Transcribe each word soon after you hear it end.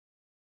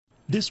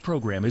This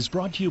program is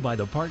brought to you by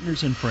the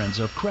partners and friends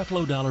of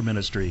Creflo Dollar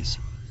Ministries.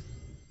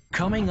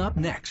 Coming up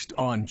next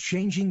on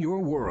Changing Your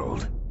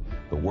World.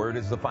 The Word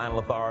is the final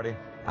authority.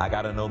 I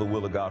got to know the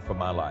will of God for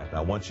my life.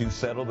 Now, once you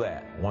settle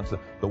that, once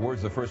the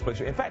Word's the first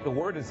place. In fact, the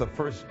Word is the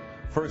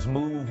first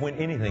move when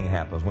anything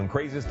happens. When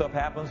crazy stuff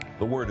happens,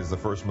 the Word is the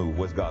first move.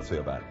 What's God say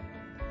about it?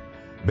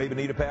 Baby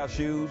need a pair of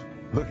shoes.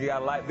 Look, you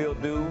got a light bill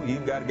due. You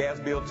even got a gas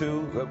bill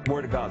too. The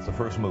Word of God's the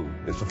first move.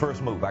 It's the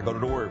first move. I go to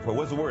the Word for.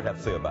 What does the Word have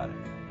to say about it?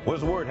 What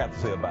does the Word have to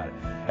say about it?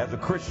 As a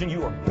Christian,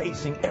 you are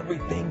basing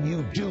everything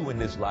you do in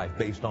this life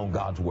based on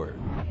God's Word.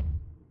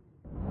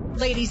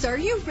 Ladies, are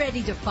you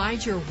ready to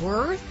find your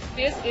worth?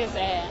 This is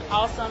an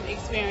awesome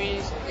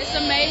experience. It's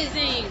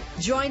amazing.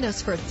 Join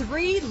us for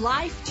 3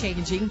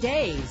 life-changing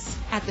days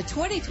at the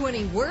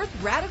 2020 Worth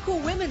Radical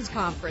Women's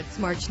Conference,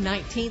 March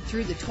 19th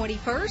through the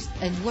 21st,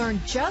 and learn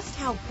just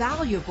how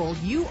valuable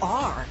you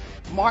are.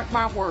 Mark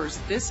my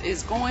words, this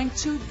is going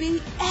to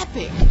be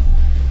epic.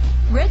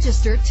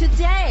 Register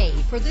today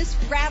for this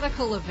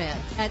radical event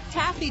at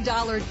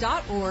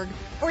taffydollar.org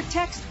or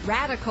text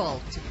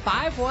RADICAL to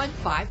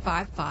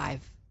 51555.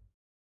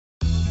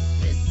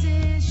 This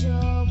is your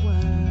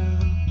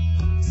world,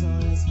 so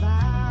let's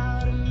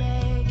vow to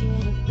make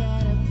it a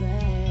better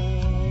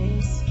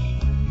place.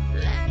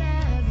 Let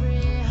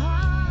every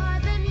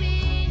heart that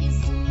needs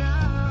to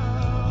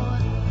know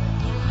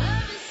you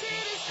love the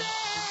city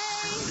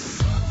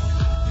space.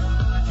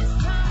 It's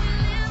time we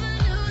live a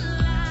new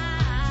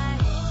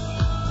life.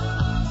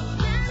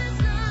 When the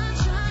sun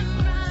shines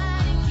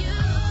bright in you,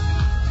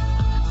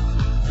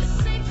 we're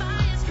saved by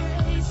His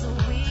grace, so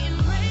we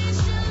embrace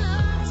your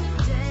love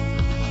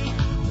today.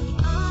 We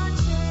are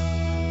changed.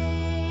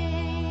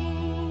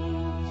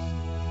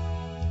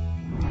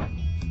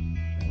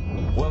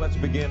 Well, let's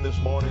begin this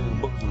morning in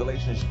the book of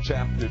Galatians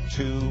chapter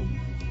 2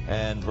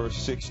 and verse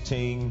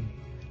 16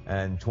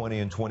 and 20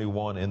 and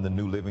 21 in the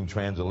New Living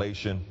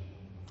Translation.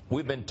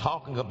 We've been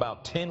talking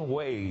about 10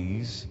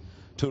 ways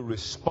to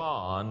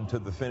respond to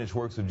the finished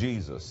works of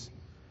Jesus.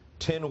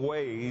 10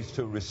 ways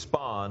to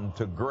respond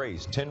to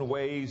grace. 10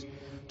 ways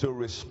to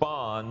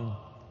respond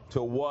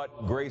to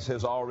what grace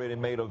has already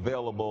made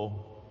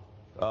available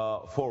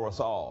for us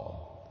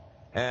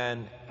all.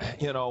 And,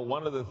 you know,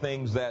 one of the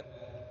things that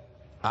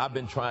I've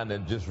been trying to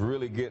just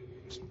really get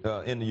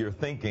into your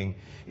thinking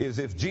is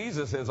if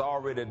Jesus has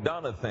already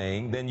done a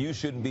thing, then you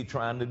shouldn't be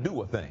trying to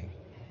do a thing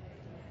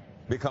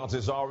because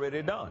it's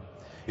already done.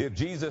 If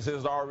Jesus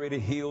has already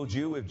healed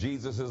you, if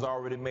Jesus has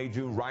already made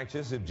you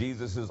righteous, if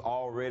Jesus has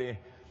already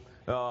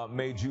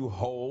made you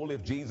whole,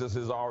 if Jesus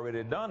has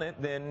already done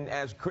it, then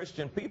as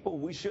Christian people,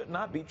 we should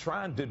not be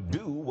trying to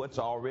do what's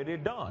already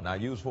done. I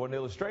use for an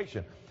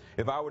illustration.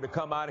 If I were to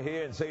come out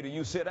here and say to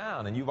you, sit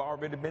down, and you've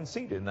already been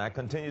seated, and I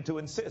continue to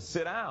insist,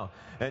 sit down,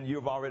 and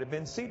you've already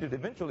been seated,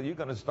 eventually you're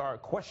going to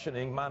start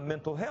questioning my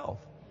mental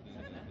health.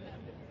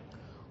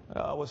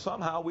 Well,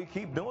 somehow we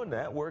keep doing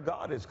that where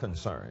God is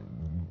concerned.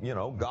 You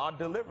know, God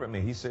delivered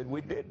me. He said we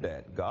did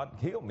that. God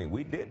healed me.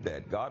 We did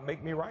that. God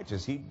make me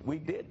righteous. We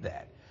did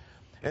that.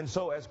 And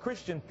so as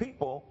Christian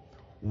people,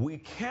 we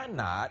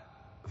cannot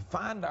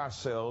find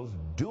ourselves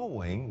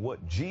doing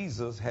what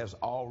Jesus has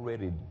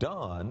already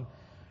done.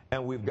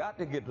 And we've got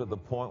to get to the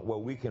point where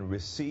we can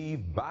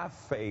receive by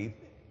faith,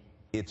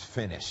 it's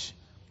finished.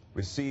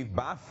 Receive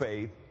by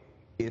faith,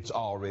 it's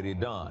already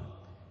done.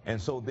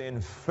 And so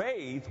then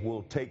faith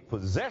will take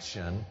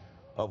possession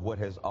of what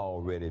has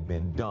already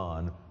been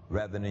done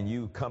rather than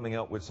you coming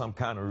up with some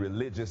kind of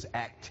religious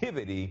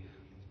activity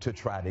to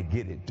try to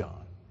get it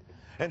done.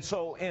 And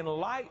so in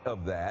light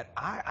of that,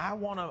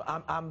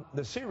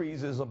 the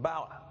series is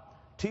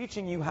about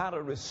teaching you how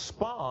to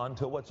respond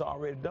to what's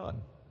already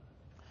done.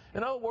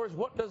 In other words,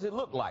 what does it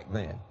look like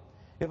then?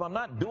 If I'm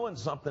not doing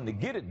something to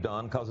get it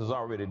done because it's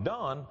already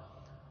done,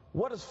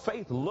 what does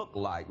faith look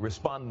like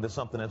responding to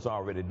something that's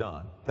already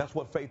done? That's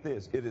what faith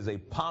is. It is a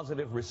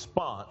positive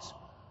response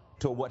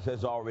to what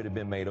has already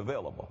been made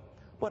available.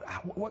 But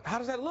how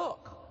does that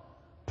look?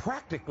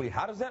 Practically,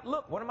 how does that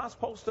look? What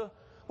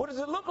does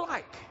it look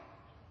like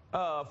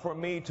for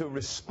me to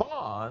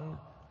respond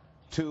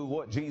to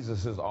what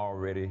Jesus has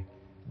already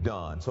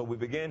done? So we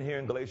begin here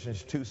in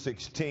Galatians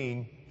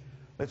 2:16.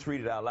 Let's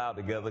read it out loud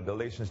together.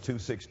 Galatians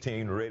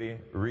 2:16, ready,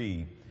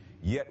 read.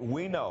 Yet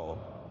we know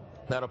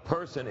that a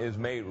person is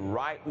made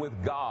right with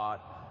God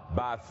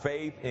by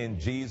faith in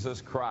Jesus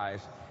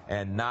Christ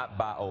and not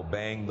by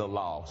obeying the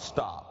law.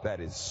 Stop. That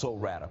is so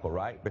radical,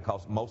 right?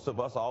 Because most of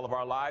us, all of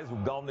our lives,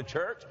 we've gone to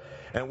church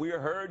and we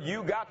heard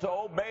you got to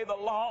obey the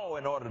law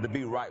in order to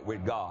be right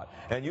with God.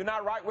 And you're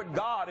not right with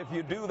God if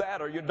you do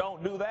that or you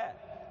don't do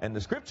that. And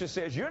the scripture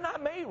says you're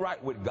not made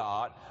right with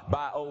God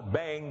by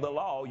obeying the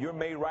law. You're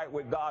made right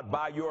with God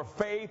by your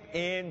faith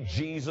in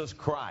Jesus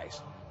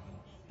Christ.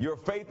 Your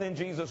faith in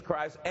Jesus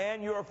Christ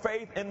and your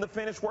faith in the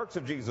finished works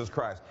of Jesus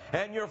Christ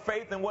and your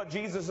faith in what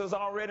Jesus has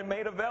already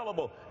made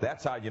available.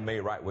 That's how you're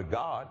made right with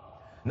God.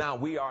 Now,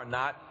 we are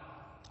not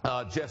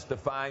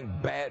justifying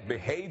bad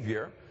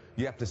behavior.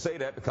 You have to say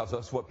that because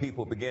that's what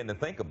people begin to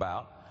think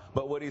about.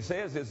 But what he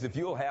says is if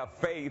you'll have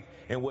faith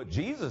in what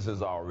Jesus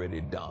has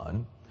already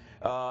done,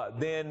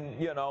 then,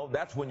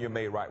 that's when you're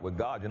made right with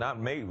God. You're not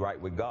made right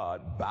with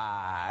God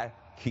by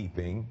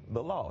keeping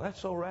the law. That's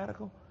so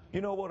radical.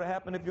 You know what would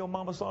happen if your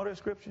mama saw that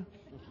scripture?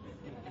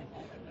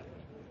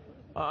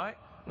 All right.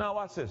 Now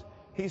watch this.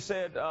 He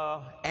said,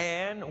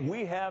 and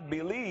we have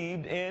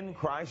believed in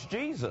Christ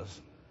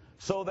Jesus,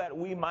 so that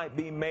we might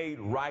be made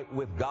right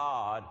with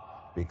God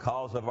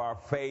because of our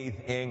faith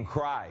in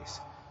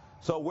Christ.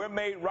 So we're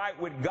made right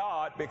with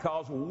God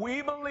because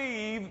we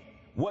believe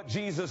what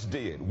Jesus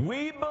did.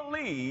 We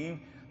believe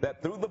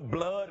that through the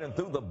blood and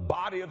through the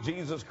body of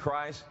Jesus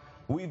Christ,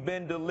 we've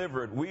been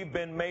delivered. We've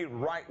been made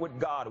right with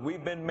God.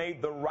 We've been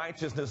made the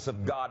righteousness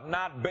of God,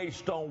 not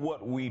based on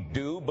what we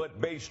do, but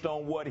based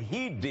on what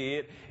He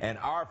did and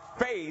our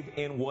faith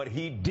in what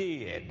He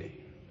did.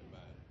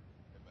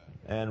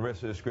 And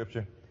rest of the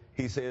scripture,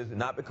 he says,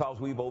 not because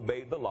we've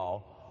obeyed the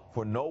law,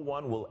 for no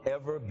one will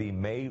ever be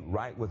made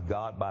right with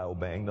God by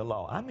obeying the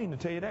law. I mean to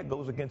tell you, that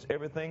goes against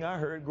everything I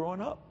heard growing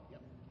up.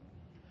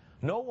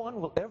 No one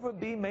will ever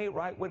be made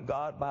right with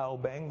God by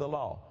obeying the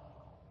law.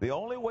 The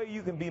only way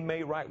you can be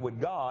made right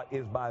with God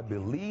is by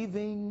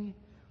believing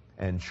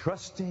and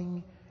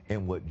trusting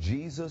in what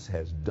Jesus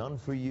has done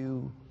for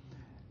you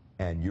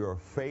and your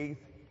faith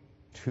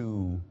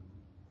to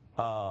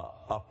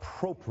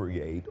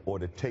appropriate or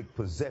to take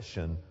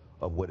possession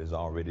of what is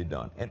already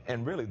done.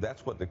 And really,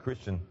 that's what the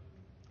Christian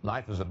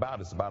life is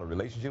about. It's about a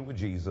relationship with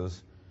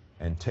Jesus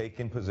and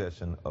taking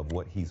possession of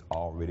what He's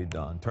already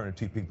done. Turn to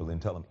two people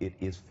and tell them, it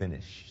is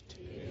finished.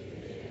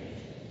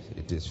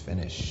 It is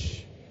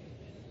finished.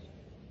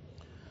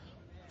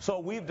 So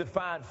we've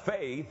defined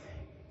faith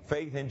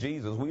in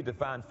Jesus. We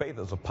define faith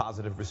as a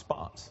positive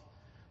response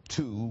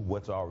to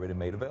what's already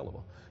made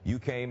available. You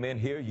came in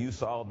here, you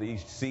saw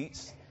these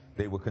seats,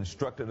 they were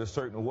constructed a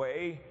certain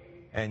way,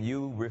 and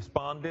you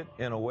responded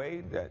in a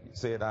way that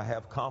said, I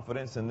have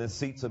confidence in this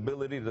seat's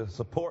ability to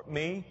support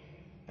me,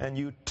 and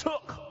you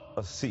took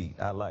a seat.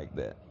 I like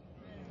that.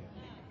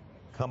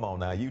 Come on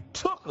now, you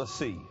took a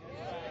seat.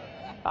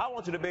 I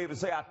want you to be able to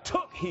say, I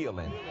took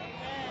healing.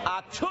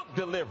 I took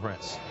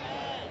deliverance.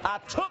 I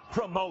took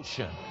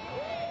promotion.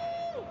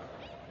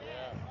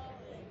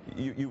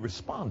 You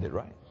responded,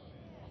 right?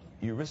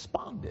 You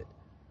responded.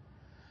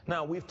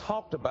 Now, we've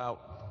talked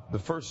about the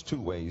first two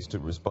ways to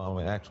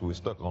respond. Actually, we're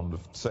stuck on the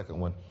second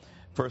one.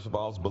 First of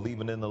all, is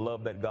believing in the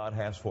love that God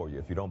has for you.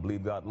 If you don't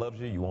believe God loves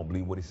you, you won't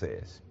believe what He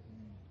says.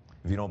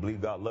 If you don't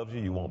believe God loves you,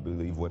 you won't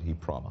believe what He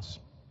promised.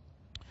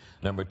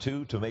 Number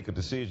two, to make a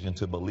decision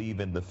to believe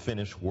in the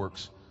finished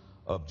works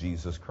of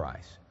Jesus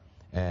Christ.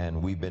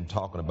 And we've been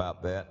talking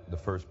about that. The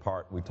first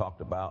part we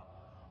talked about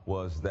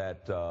was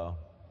that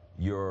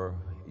your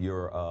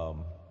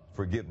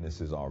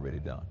forgiveness is already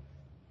done.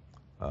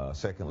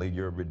 Secondly,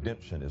 your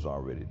redemption is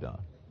already done.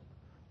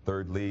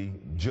 Thirdly,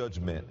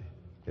 judgment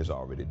is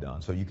already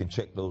done. So you can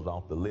check those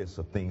off the list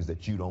of things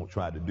that you don't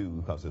try to do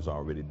because it's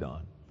already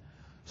done.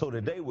 So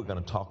today we're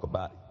going to talk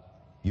about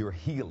your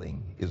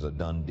healing is a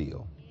done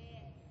deal.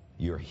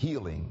 Your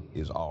healing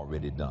is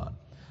already done.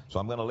 So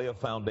I'm going to lay a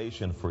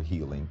foundation for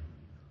healing.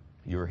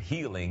 Your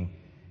healing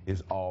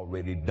is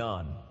already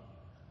done.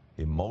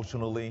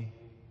 Emotionally,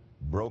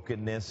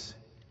 brokenness,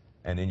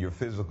 and in your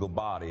physical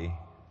body,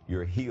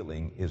 your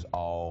healing is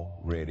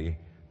already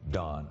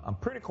done. I'm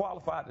pretty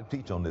qualified to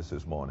teach on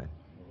this morning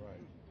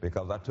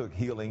because I took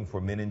healing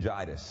for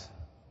meningitis.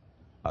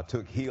 I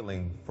took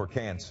healing for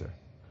cancer.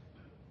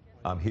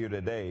 I'm here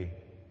today,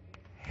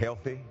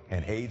 healthy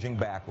and aging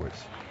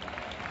backwards.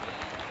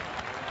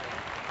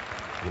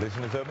 You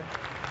listening to me?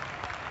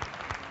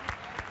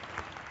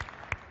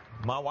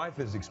 My wife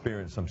has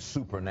experienced some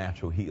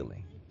supernatural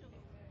healing.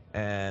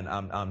 And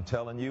I'm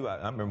telling you,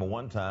 I remember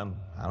one time,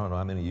 I don't know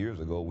how many years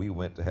ago, we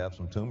went to have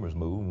some tumors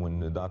moved. When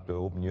the doctor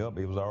opened you up,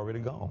 it was already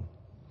gone.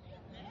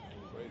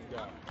 Praise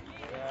God.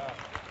 Yeah.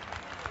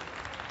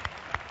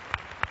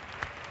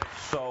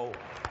 So,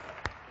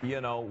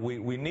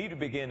 we need to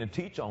begin to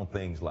teach on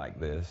things like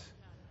this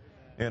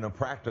in a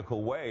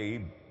practical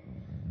way,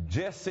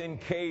 just in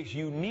case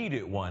you need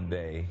it one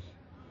day.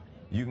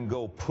 You can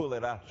go pull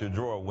it out your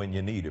drawer when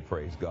you need it,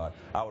 praise God.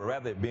 I would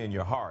rather it be in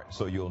your heart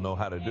so you'll know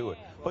how to do it.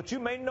 But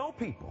you may know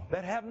people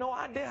that have no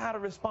idea how to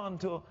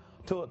respond to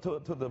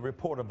the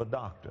report of a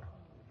doctor.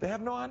 They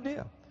have no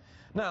idea.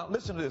 Now,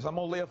 listen to this. I'm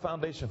going to lay a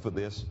foundation for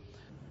this.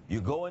 You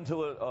go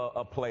into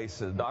a place,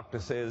 the doctor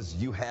says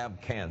you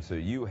have cancer,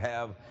 you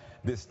have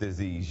this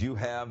disease, you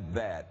have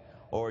that,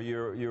 or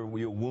you're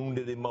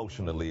wounded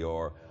emotionally,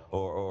 or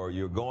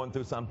you're going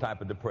through some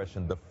type of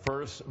depression. The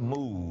first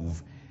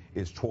move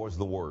is towards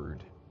the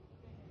Word.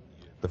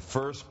 The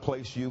first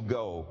place you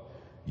go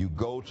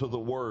to the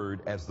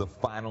Word as the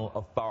final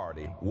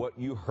authority. What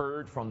you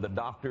heard from the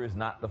doctor is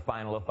not the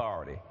final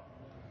authority.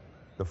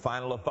 The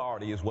final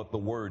authority is what the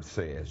Word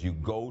says. You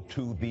go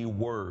to the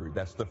Word.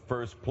 That's the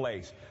first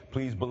place.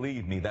 Please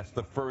believe me, that's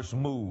the first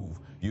move.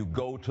 You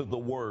go to the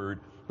Word.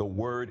 The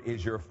Word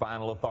is your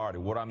final authority.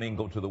 What do I mean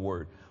go to the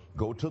Word?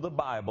 Go to the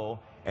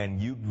Bible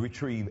and you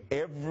retrieve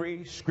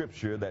every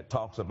scripture that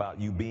talks about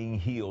you being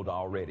healed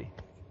already.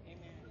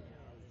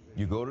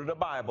 You go to the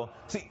Bible.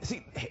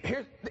 See,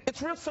 here,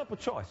 it's a real simple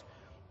choice.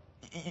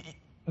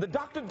 The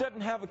doctor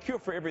doesn't have a cure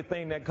for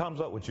everything that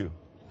comes up with you.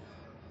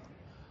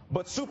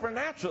 But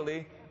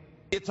supernaturally,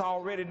 it's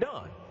already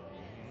done.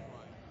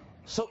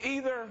 So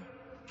either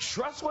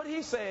trust what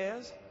he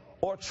says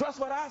or trust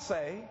what I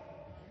say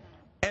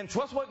and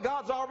trust what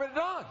God's already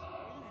done.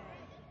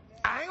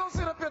 I ain't going to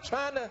sit up here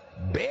trying to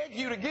beg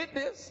you to get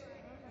this.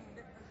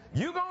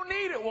 You're going to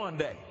need it one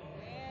day.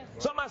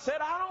 Somebody said,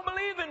 I don't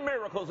believe in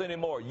miracles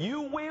anymore.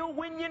 You will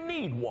when you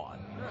need one.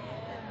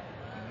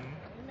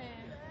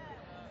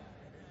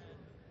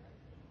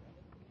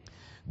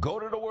 Go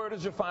to the Word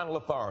as your final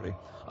authority.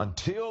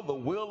 Until the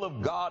will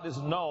of God is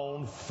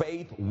known,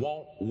 faith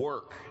won't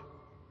work.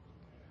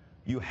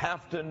 You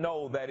have to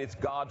know that it's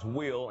God's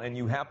will, and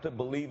you have to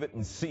believe it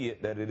and see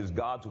it, that it is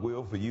God's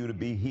will for you to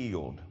be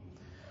healed.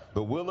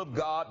 The will of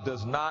God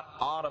does not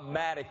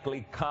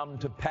automatically come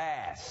to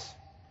pass.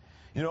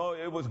 You know,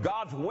 it was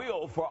God's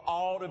will for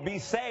all to be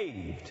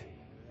saved.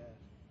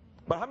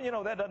 But how many of you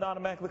know that doesn't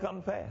automatically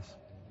come to pass?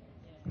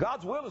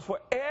 God's will is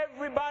for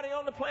everybody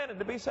on the planet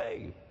to be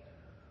saved.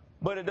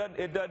 But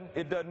it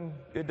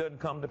doesn't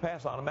come to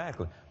pass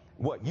automatically.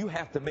 What? You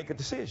have to make a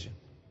decision.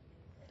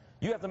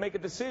 You have to make a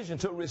decision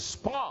to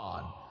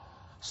respond.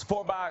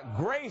 For by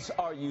grace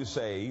are you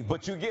saved,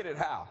 but you get it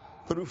how?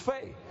 Through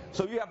faith.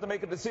 So you have to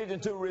make a decision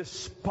to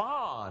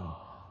respond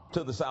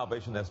to the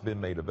salvation that's been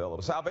made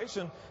available.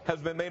 Salvation has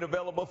been made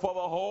available for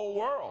the whole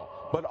world,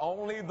 but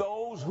only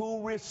those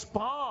who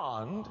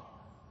respond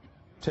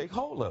take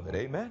hold of it.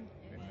 Amen?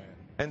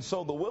 And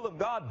so the will of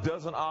God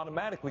doesn't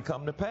automatically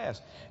come to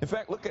pass. In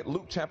fact, look at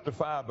Luke chapter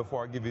 5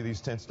 before I give you these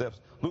 10 steps.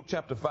 Luke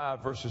chapter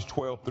 5, verses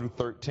 12 through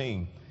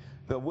 13.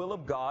 The will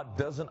of God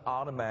doesn't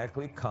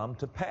automatically come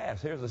to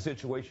pass. Here's a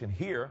situation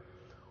here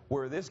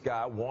where this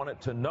guy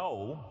wanted to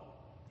know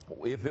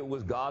if it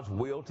was God's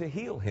will to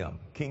heal him.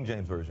 King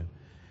James Version.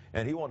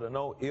 And he wanted to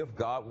know if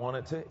God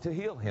wanted to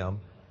heal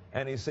him.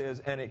 And he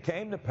says, and it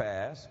came to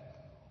pass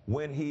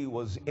when he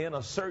was in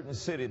a certain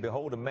city,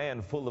 behold, a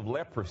man full of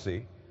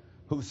leprosy,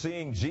 who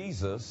seeing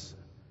Jesus,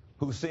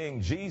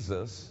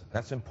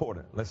 that's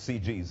important. Let's see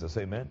Jesus,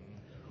 amen.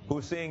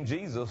 Who seeing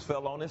Jesus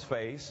fell on his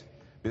face,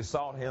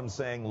 besought him,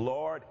 saying,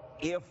 Lord,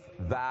 if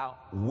thou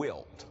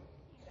wilt,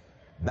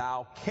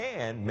 thou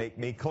can make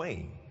me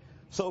clean.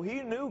 So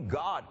he knew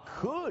God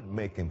could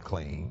make him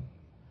clean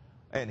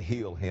and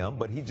heal him,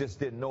 but he just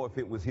didn't know if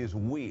it was his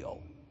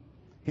will.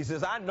 He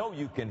says, I know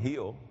you can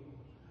heal,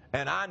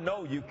 and I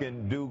know you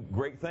can do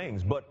great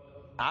things, but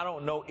I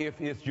don't know if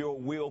it's your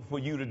will for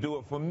you to do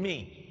it for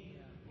me.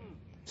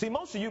 See,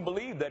 most of you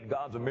believe that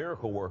God's a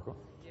miracle worker,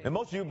 and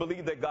most of you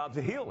believe that God's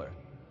a healer.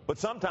 But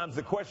sometimes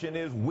the question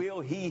is, will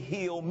he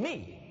heal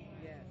me?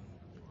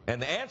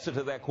 And the answer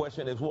to that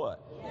question is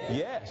what?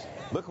 Yes.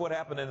 Look what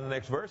happened in the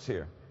next verse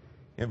here.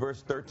 In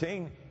verse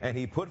 13, and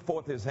he put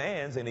forth his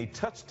hands, and he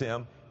touched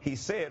him. He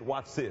said,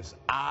 watch this,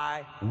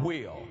 I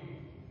will.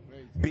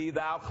 Be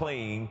thou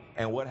clean.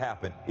 And what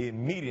happened?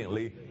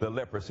 Immediately the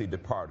leprosy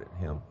departed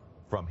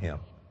from him.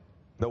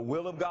 The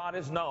will of God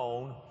is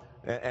known,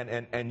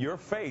 and your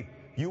faith,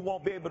 you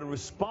won't be able to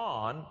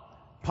respond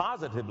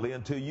positively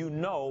until you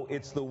know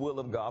it's the will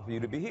of God for you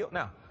to be healed.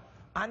 Now,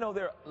 I know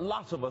there are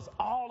lots of us,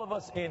 all of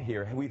us in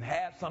here, we've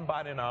had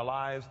somebody in our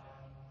lives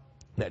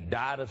that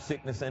died of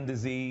sickness and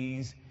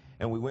disease,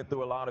 and we went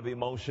through a lot of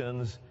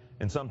emotions,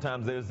 and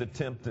sometimes there's the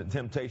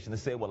temptation to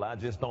say, well, I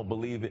just don't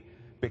believe it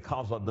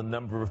because of the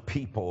number of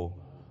people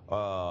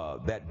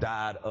that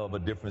died of a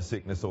different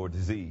sickness or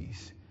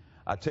disease.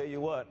 I tell you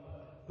what,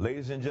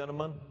 ladies and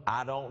gentlemen,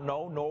 I don't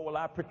know, nor will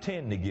I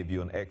pretend to give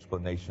you an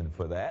explanation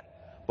for that.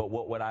 But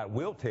what I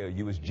will tell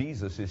you is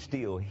Jesus is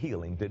still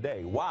healing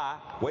today. Why?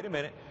 Wait a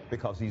minute.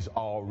 Because he's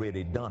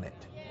already done it.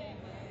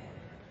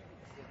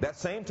 That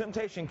same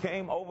temptation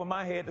came over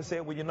my head to say,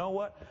 well, you know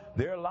what?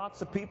 There are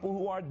lots of people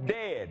who are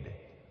dead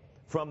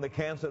from the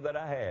cancer that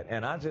I had.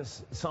 And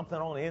something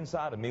on the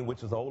inside of me,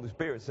 which is the Holy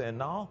Spirit, saying,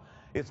 no,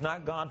 it's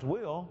not God's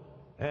will.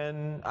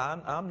 And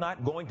I'm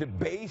not going to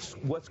base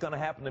what's going to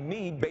happen to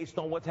me based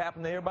on what's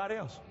happened to everybody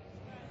else.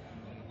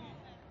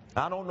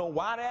 I don't know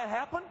why that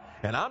happened,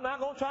 and I'm not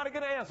going to try to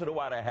get an answer to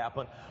why that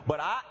happened, but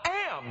I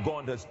am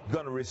going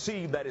to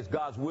receive that it's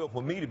God's will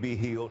for me to be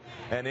healed,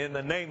 and in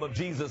the name of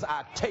Jesus,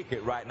 I take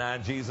it right now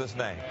in Jesus'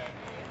 name.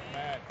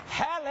 Amen.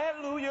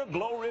 Hallelujah,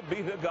 glory be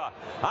to God.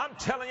 I'm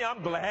telling you,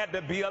 I'm glad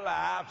to be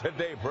alive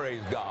today,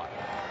 praise God.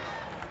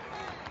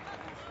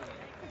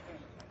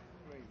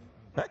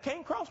 That came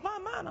across my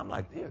mind. I'm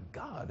like, dear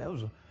God, that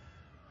was,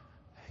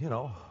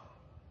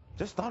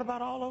 just thought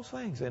about all those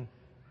things, and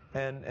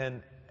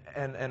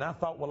I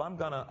thought, well, I'm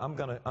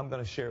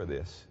gonna share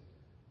this,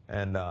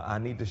 and I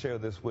need to share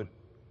this with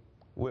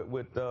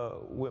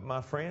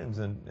my friends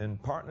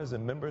and partners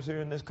and members here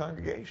in this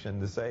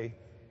congregation to say,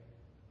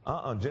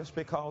 just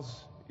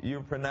because you're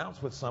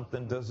pronounced with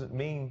something doesn't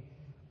mean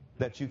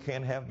that you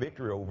can't have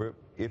victory over it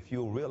if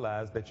you'll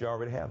realize that you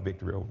already have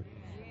victory over it.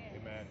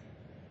 Amen.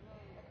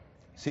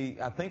 See,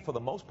 I think for the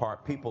most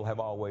part, people have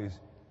always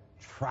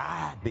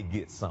tried to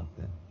get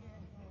something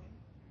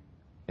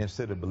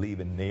instead of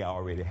believing they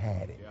already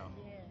had it.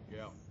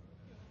 Yeah. All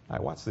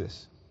right, watch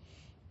this.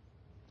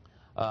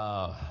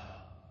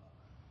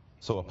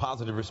 So a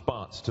positive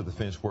response to the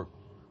finished work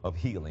of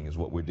healing is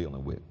what we're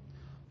dealing with.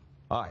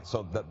 All right,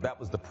 so that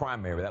was the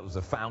primary, that was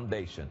the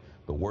foundation.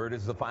 The Word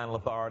is the final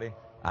authority.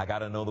 I got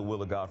to know the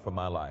will of God for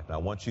my life. Now,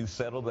 once you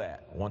settle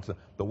that, once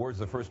the Word is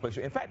the first place.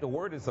 In fact, the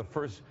Word is the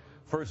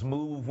first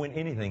move when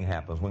anything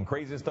happens. When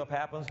crazy stuff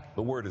happens,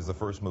 the Word is the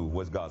first move.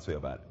 What's God say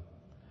about it?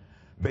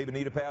 Baby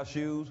need a pair of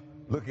shoes.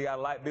 Look, you got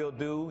a light bill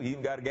due. You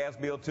even got a gas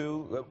bill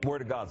too. The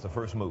Word of God's the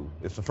first move.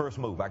 It's the first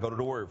move. I go to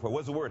the Word for. What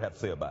does the Word have to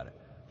say about it?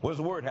 What does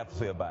the Word have to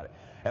say about it?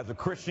 As a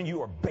Christian,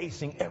 you are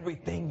basing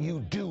everything you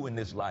do in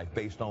this life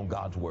based on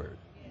God's Word.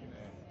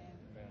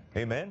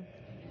 Amen?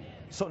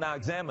 So now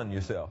examine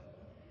yourself.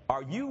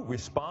 Are you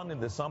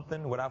responding to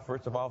something without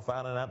first of all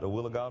finding out the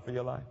will of God for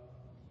your life?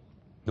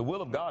 The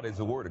will of God is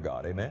the Word of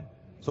God. Amen?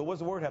 So what does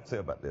the Word have to say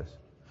about this?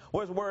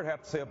 What does the Word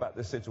have to say about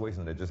this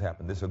situation that just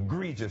happened? This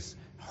egregious,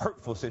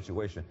 hurtful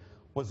situation.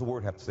 What does the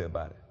Word have to say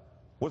about it?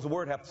 What does the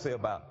Word have to say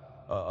about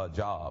a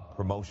job,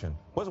 promotion?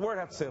 What does the Word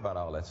have to say about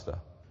all that stuff?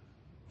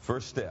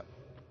 First step.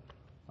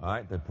 All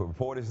right, the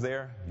report is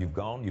there. You've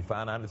gone. You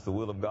find out it's the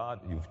will of God.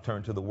 You've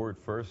turned to the Word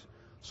first.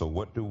 So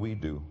what do we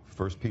do?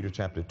 1 Peter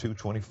chapter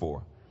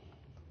 2:24.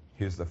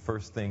 Here's the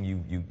first thing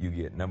you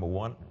get. Number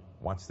one,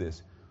 watch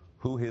this.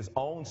 Who his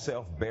own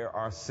self bare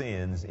our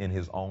sins in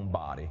his own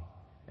body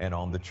and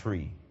on the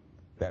tree,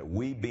 that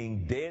we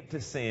being dead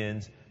to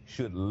sins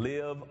should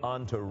live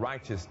unto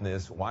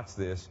righteousness, watch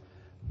this,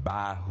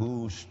 by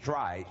whose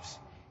stripes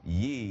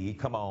ye,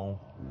 come on,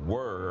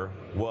 were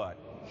what?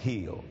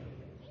 Healed.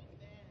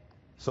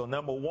 So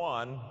number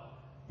one,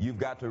 you've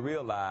got to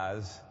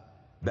realize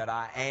that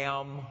I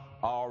am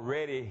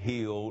already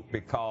healed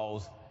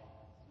because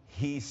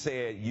he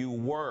said you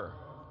were.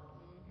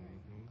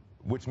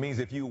 Which means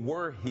if you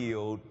were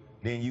healed,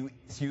 then you,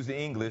 excuse the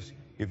English,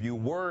 if you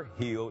were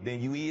healed, then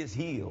you is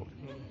healed.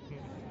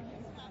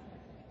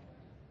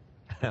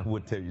 I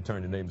would tell you,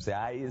 turn your name and say,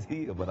 I is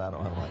healed, but I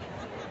don't know.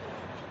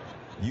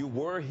 You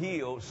were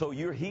healed, so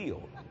you're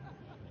healed.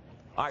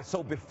 All right,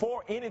 so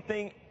before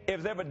anything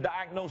is ever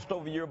diagnosed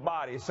over your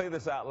body, say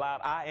this out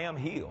loud, I am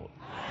healed.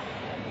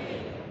 I am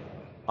healed.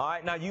 All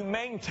right, now you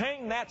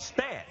maintain that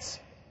stance.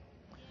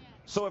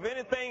 So if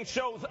anything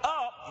shows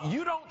up,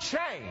 you don't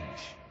change.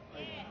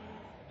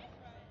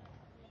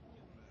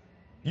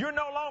 You're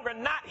no longer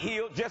not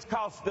healed just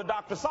because the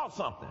doctor saw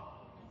something.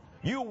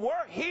 You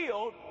were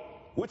healed,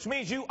 which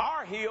means you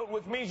are healed,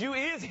 which means you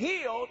is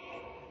healed,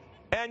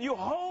 and you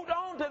hold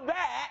on to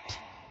that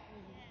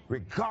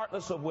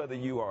regardless of whether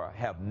you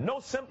have no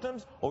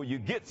symptoms or you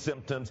get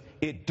symptoms.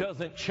 It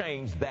doesn't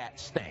change that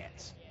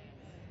stance.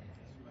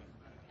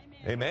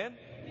 Amen?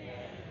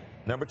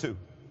 Number two.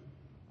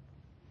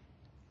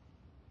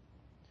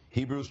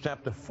 Hebrews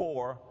chapter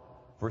 4,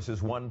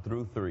 verses 1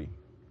 through 3.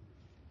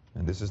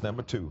 And this is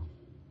number two.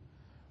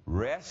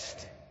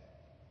 Rest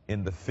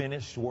in the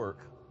finished work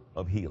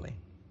of healing.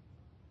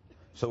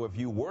 So if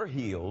you were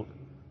healed,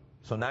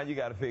 so now you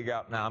got to figure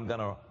out, now I'm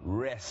going to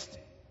rest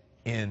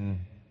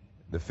in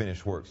the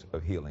finished works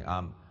of healing.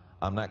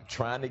 I'm not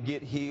trying to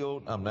get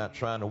healed. I'm not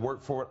trying to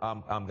work for it.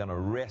 I'm going to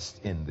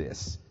rest in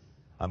this.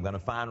 I'm going to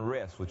find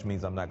rest, which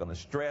means I'm not going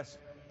to stress.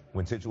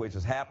 When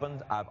situations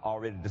happen, I've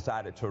already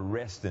decided to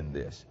rest in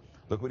this.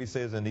 Look what he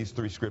says in these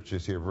three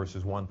scriptures here,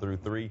 verses 1 through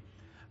 3.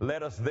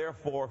 Let us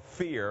therefore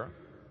fear,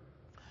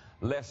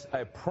 lest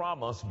a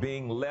promise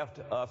being left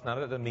us, now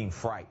that doesn't mean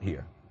fright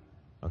here,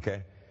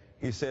 okay?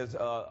 He says,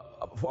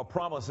 a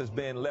promise has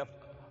been left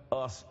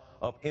us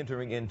of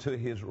entering into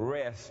his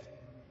rest,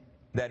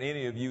 that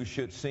any of you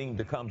should seem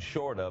to come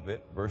short of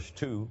it. Verse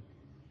 2,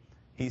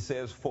 he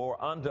says,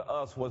 for unto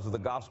us was the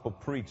gospel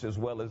preached as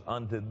well as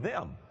unto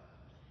them.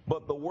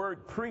 But the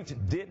word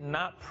preached did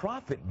not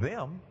profit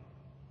them.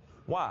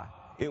 Why?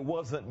 It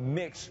wasn't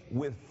mixed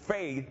with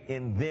faith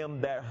in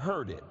them that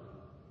heard it.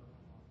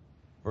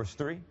 Verse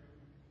 3.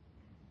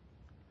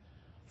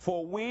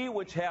 For we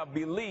which have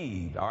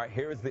believed, all right,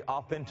 here is the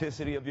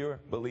authenticity of your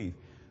belief.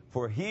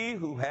 For he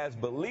who has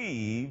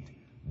believed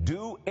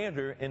do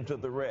enter into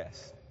the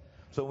rest.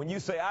 So when you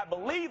say, I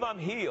believe I'm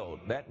healed,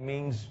 that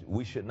means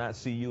we should not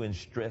see you in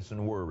stress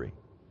and worry.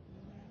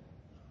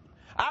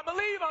 I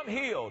believe I'm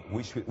healed.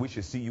 We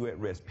should see you at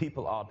rest.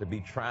 People ought to be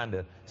trying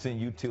to send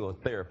you to a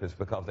therapist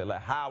because they're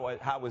like,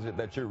 how is it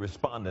that you're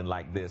responding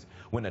like this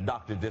when the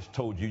doctor just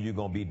told you you're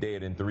going to be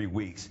dead in 3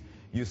 weeks?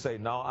 You say,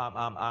 no,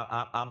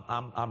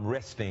 I'm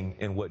resting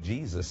in what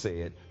Jesus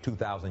said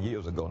 2,000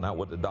 years ago, not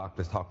what the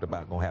doctors talked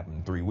about going to happen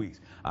in 3 weeks.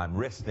 I'm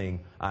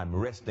resting.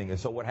 And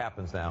so what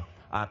happens now?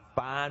 I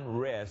find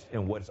rest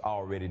in what's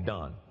already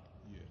done.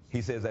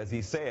 He says, as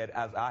he said,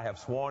 as I have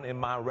sworn in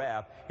my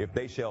wrath, if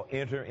they shall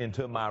enter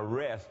into my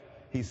rest,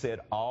 he said,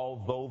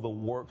 although the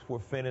works were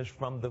finished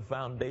from the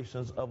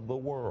foundations of the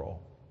world.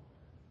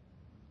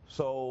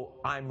 So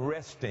I'm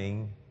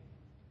resting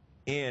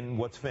in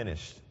what's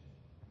finished.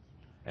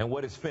 And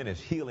what is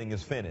finished? Healing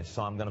is finished.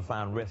 So I'm going to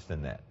find rest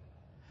in that.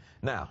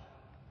 Now,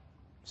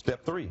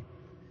 step 3.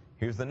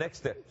 here's the next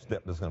step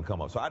that's going to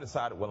come up. So I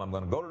decided, well, I'm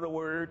going to go to the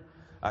Word.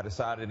 I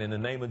decided in the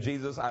name of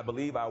Jesus, I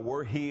believe I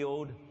were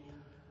healed.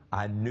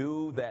 I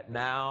knew that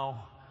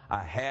now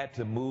I had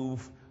to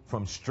move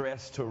from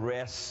stress to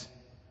rest.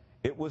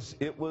 I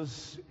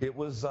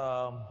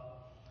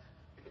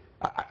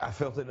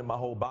felt it in my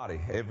whole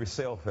body. Every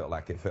cell felt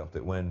like it felt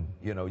it. When,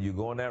 you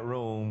go in that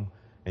room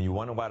and you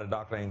wonder why the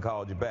doctor ain't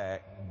called you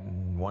back,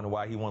 wonder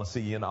why he want to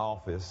see you in the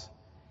office,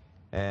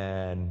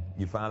 and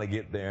you finally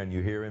get there and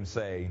you hear him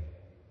say,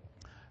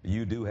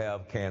 you do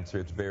have cancer,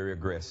 it's very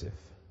aggressive.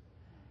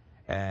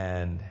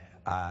 And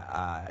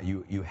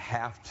you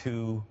have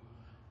to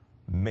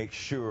make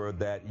sure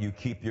that you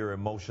keep your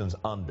emotions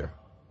under,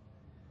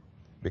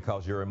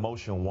 because your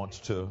emotion wants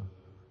to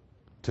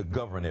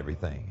govern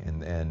everything.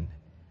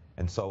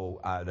 And so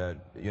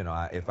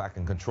if I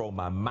can control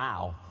my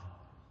mouth,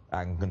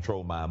 I can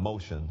control my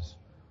emotions.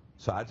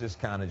 So I just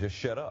kind of just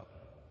shut up.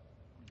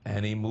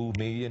 And he moved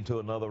me into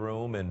another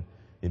room, and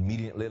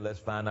immediately, let's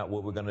find out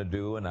what we're going to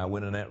do. And I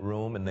went in that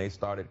room, and they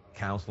started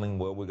counseling.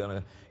 Well, we're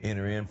going to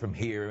enter in from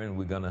here, and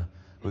we're going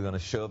to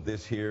shove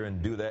this here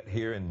and do that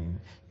here and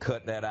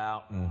cut that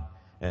out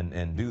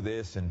and do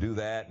this and do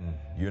that, and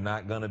you're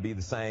not going to be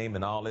the same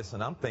and all this.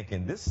 And I'm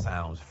thinking, this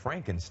sounds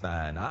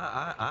Frankenstein.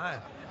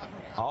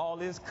 All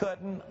this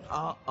cutting,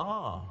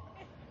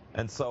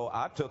 And so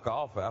I took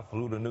off. I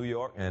flew to New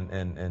York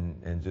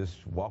and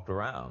just walked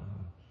around,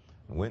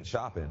 went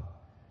shopping.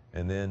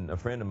 And then a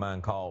friend of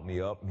mine called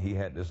me up, and he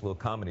had this little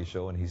comedy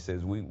show, and he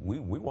says, we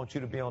want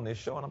you to be on this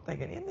show. And I'm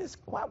thinking,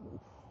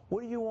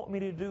 what do you want me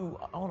to do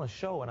on a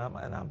show? And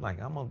I'm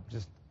like, I'm going to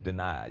just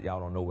deny it.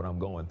 Y'all don't know what I'm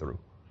going through.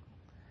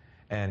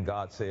 And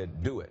God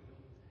said, do it.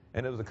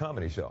 And it was a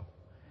comedy show.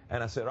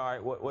 And I said, all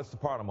right, what's the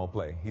part I'm going to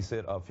play? He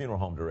said, a funeral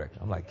home director.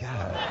 I'm like,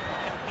 God.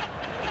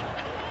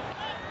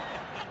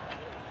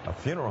 A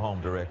funeral home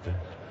director?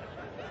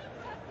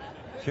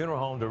 Funeral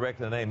home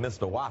director named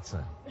Mr.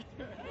 Watson.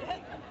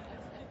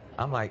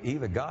 I'm like,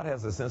 either God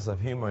has a sense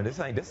of humor, and this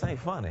ain't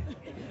funny.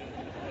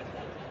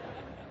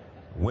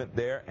 Went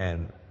there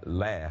and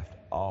laughed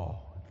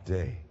all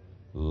day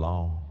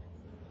long.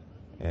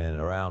 And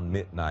around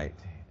midnight,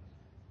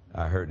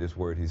 I heard this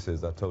word. He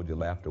says, I told you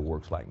laughter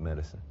works like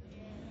medicine.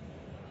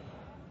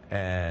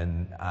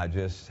 And I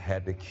just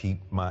had to keep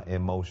my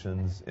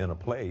emotions in a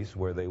place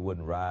where they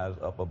wouldn't rise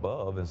up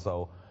above. And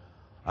so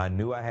I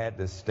knew I had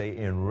to stay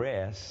in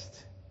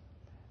rest.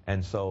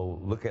 And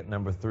so look at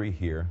number 3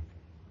 here.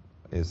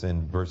 It's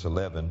in verse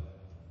 11,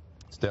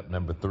 step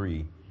number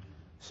 3.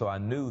 So I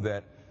knew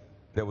that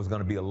there was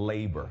going to be a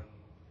labor.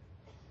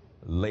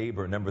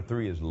 Labor, number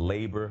 3 is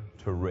labor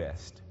to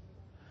rest.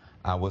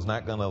 I was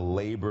not going to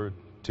labor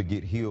to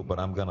get healed, but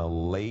I'm going to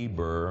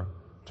labor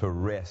to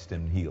rest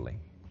in healing.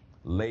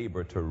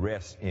 Labor to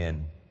rest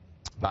in,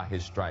 by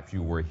his stripes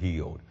you were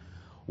healed.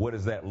 What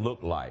does that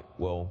look like?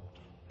 Well,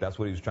 that's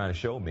what he was trying to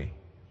show me.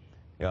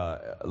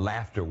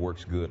 Laughter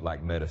works good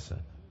like medicine.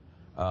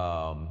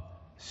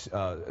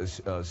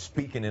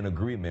 Speaking in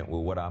agreement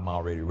with what I'm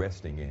already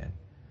resting in.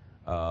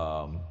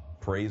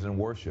 Praise and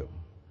worship.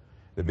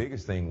 The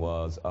biggest thing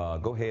was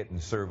go ahead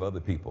and serve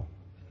other people.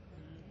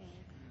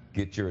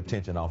 Get your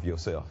attention off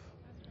yourself.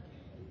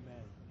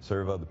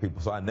 Serve other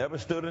people. So I never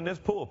stood in this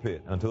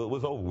pulpit until it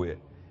was over with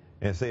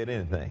and said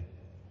anything.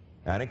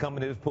 I didn't come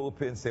into this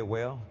pulpit and say,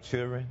 well,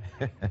 children.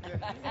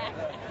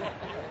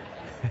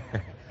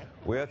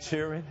 Well,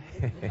 children.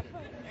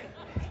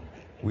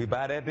 We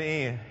about at the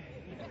end.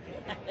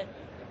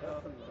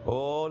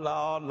 Oh,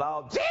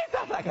 Lord,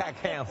 Jesus, I got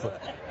cancer.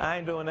 I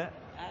ain't doing that.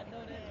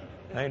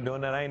 I ain't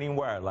doing that. I ain't even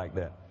wired like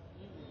that.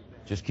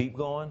 Just keep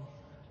going.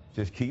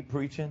 Just keep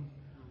preaching.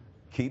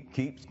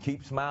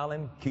 Keep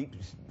smiling. Keep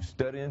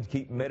studying.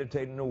 Keep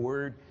meditating the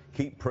Word.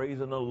 Keep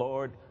praising the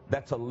Lord.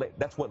 That's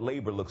what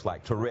labor looks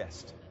like, to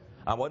rest.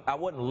 I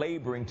wasn't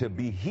laboring to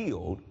be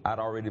healed. I'd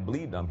already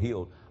believed I'm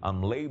healed.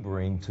 I'm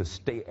laboring to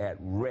stay at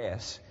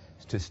rest,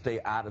 to stay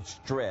out of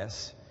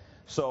stress.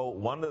 So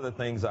one of the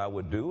things I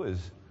would do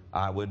is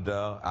I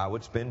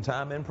would spend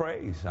time in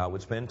praise. I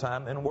would spend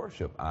time in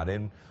worship. I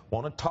didn't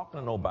want to talk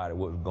to nobody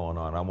what was going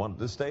on. I wanted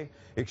to stay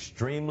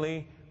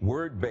extremely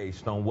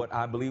word-based on what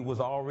I believe was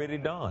already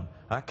done.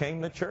 I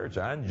came to church.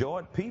 I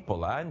enjoyed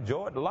people. I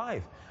enjoyed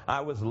life.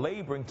 I was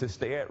laboring to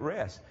stay at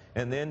rest.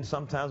 And then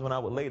sometimes when I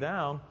would lay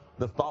down,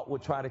 the thought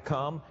would try to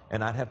come,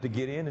 and I'd have to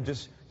get in and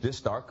just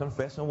start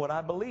confessing what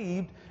I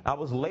believed. I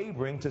was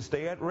laboring to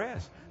stay at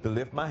rest. To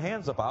lift my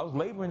hands up, I was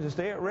laboring to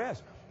stay at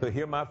rest. To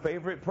hear my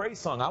favorite praise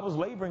song, I was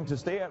laboring to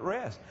stay at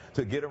rest.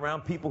 To get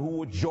around people who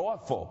were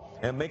joyful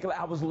and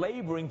I was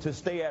laboring to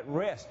stay at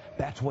rest.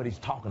 That's what he's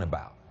talking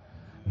about.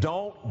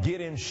 Don't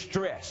get in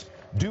stress.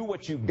 Do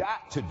what you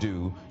got to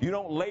do. You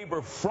don't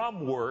labor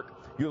from work.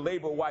 You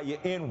labor while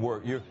you're in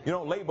work. You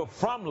don't labor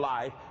from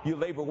life. You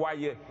labor while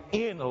you're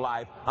in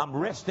life. I'm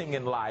resting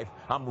in life.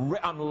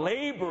 I'm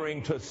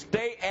laboring to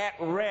stay at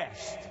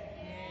rest.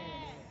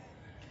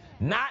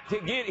 Not to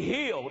get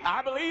healed.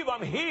 I believe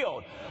I'm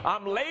healed.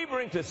 I'm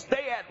laboring to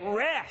stay at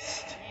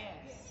rest.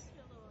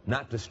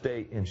 Not to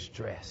stay in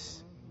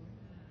stress.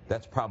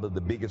 That's probably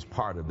the biggest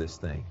part of this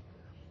thing.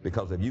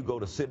 Because if you go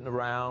to sitting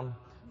around,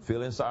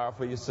 feeling sorry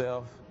for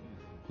yourself,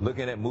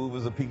 looking at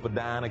movies of people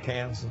dying of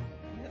cancer,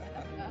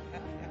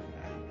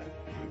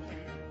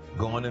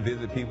 going to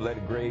visit people at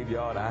the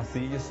graveyard, I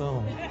see you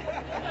soon.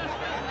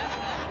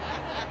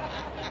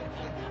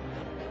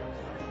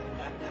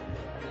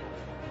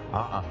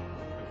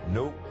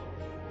 Nope.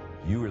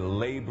 You're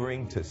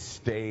laboring to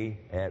stay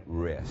at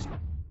rest.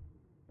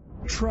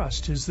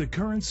 Trust is the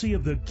currency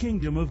of the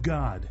kingdom of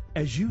God.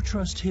 As you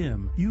trust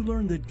Him, you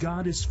learn that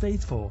God is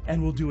faithful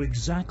and will do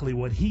exactly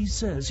what He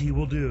says He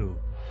will do.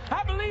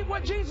 I believe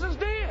what Jesus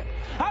did.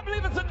 I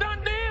believe it's a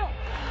done deal.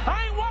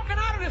 I ain't walking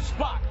out of this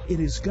spot. It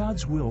is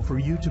God's will for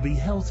you to be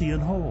healthy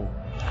and whole.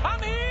 I'm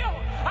healed.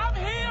 I'm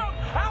healed.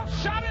 I'll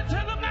shout it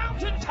to the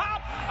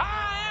mountaintop.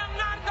 I am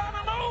not going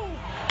to move.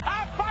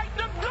 I fight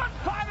the good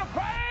fight of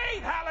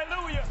faith.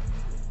 Hallelujah.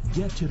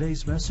 Get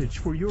today's message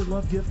for your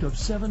love gift of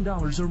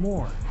 $7 or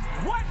more.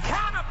 What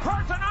kind of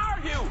person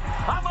are you?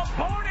 I'm a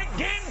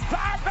born-again,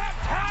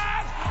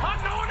 fire-baptized,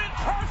 anointed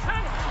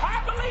person.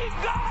 I believe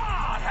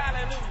God.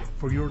 Hallelujah.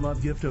 For your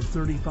love gift of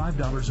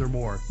 $35 or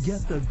more,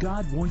 get the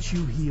God Wants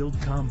You Healed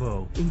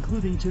combo,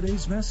 including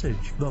today's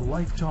message, the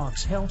Life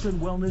Talks Health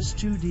and Wellness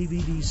 2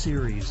 DVD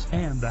series,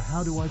 and the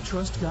How Do I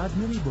Trust God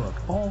mini book,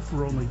 all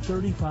for only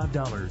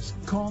 $35.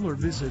 Call or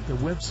visit the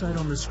website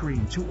on the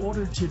screen to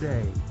order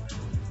today.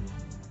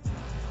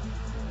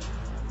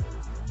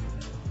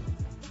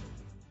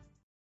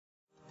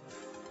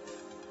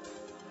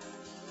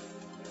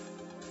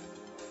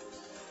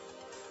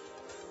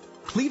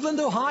 Cleveland,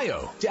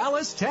 Ohio,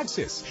 Dallas,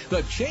 Texas.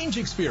 The change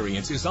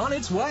experience is on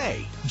its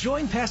way.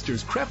 Join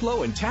Pastors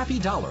Creflo and Taffy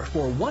Dollar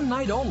for one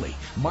night only,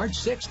 March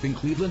 6th in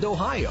Cleveland,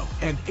 Ohio,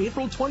 and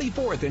April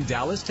 24th in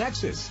Dallas,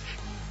 Texas.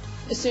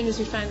 As soon as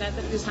we found out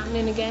that it was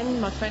happening again,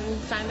 my friend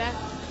found out,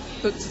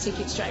 booked a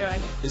ticket straight away.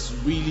 It's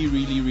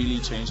really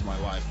changed my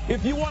life.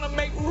 If you want to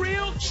make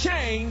real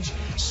change,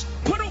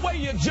 put away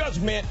your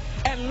judgment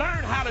and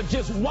learn how to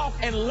just walk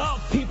and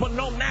love people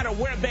no matter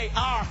where they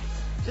are.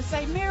 To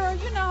say, Mirror,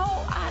 you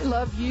know, I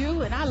love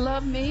you and I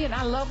love me and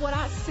I love what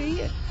I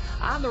see. And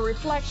I'm the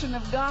reflection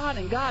of God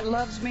and God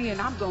loves me and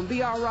I'm going to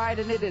be all right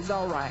and it is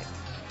all right.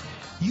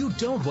 You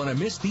don't want to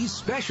miss these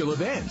special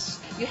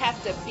events. You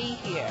have to be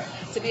here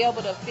to be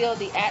able to feel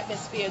the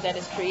atmosphere that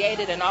is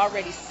created and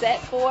already set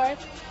forth.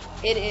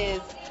 It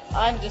is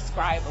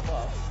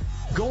undescribable.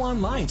 Go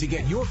online to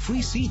get your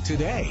free seat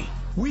today.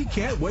 We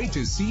can't wait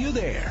to see you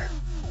there.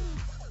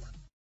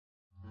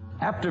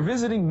 After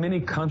visiting many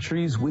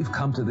countries, we've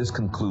come to this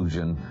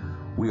conclusion.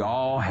 We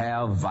all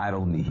have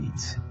vital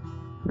needs.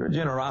 Your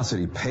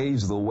generosity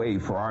paves the way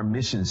for our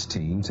missions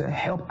team to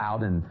help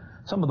out in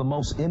some of the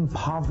most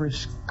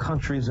impoverished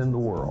countries in the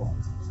world.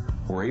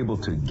 We're able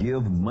to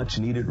give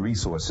much-needed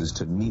resources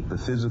to meet the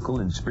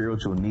physical and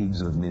spiritual needs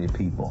of many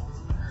people.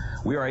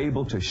 We are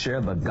able to share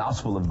the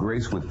gospel of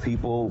grace with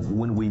people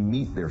when we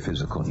meet their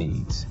physical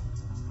needs.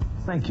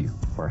 Thank you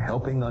for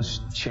helping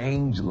us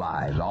change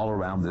lives all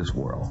around this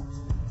world.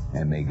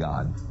 And may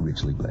God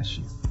richly bless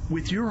you.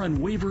 With your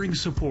unwavering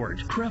support,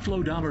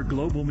 Creflo Dollar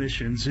Global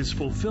Missions is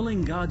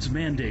fulfilling God's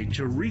mandate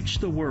to reach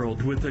the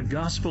world with the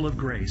gospel of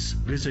grace.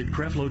 Visit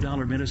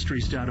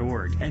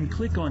CrefloDollarMinistries.org and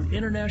click on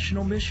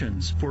International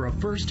Missions for a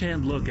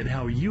first-hand look at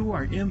how you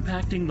are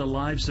impacting the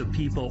lives of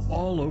people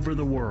all over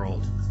the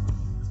world.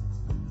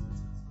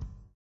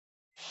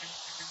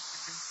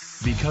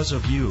 Because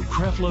of you,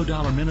 Creflo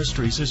Dollar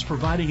Ministries is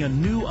providing a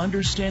new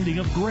understanding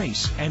of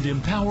grace and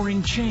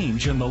empowering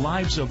change in the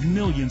lives of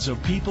millions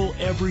of people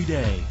every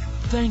day.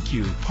 Thank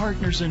you,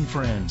 partners and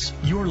friends.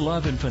 Your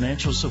love and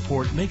financial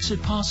support makes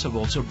it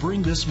possible to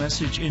bring this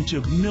message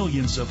into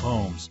millions of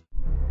homes.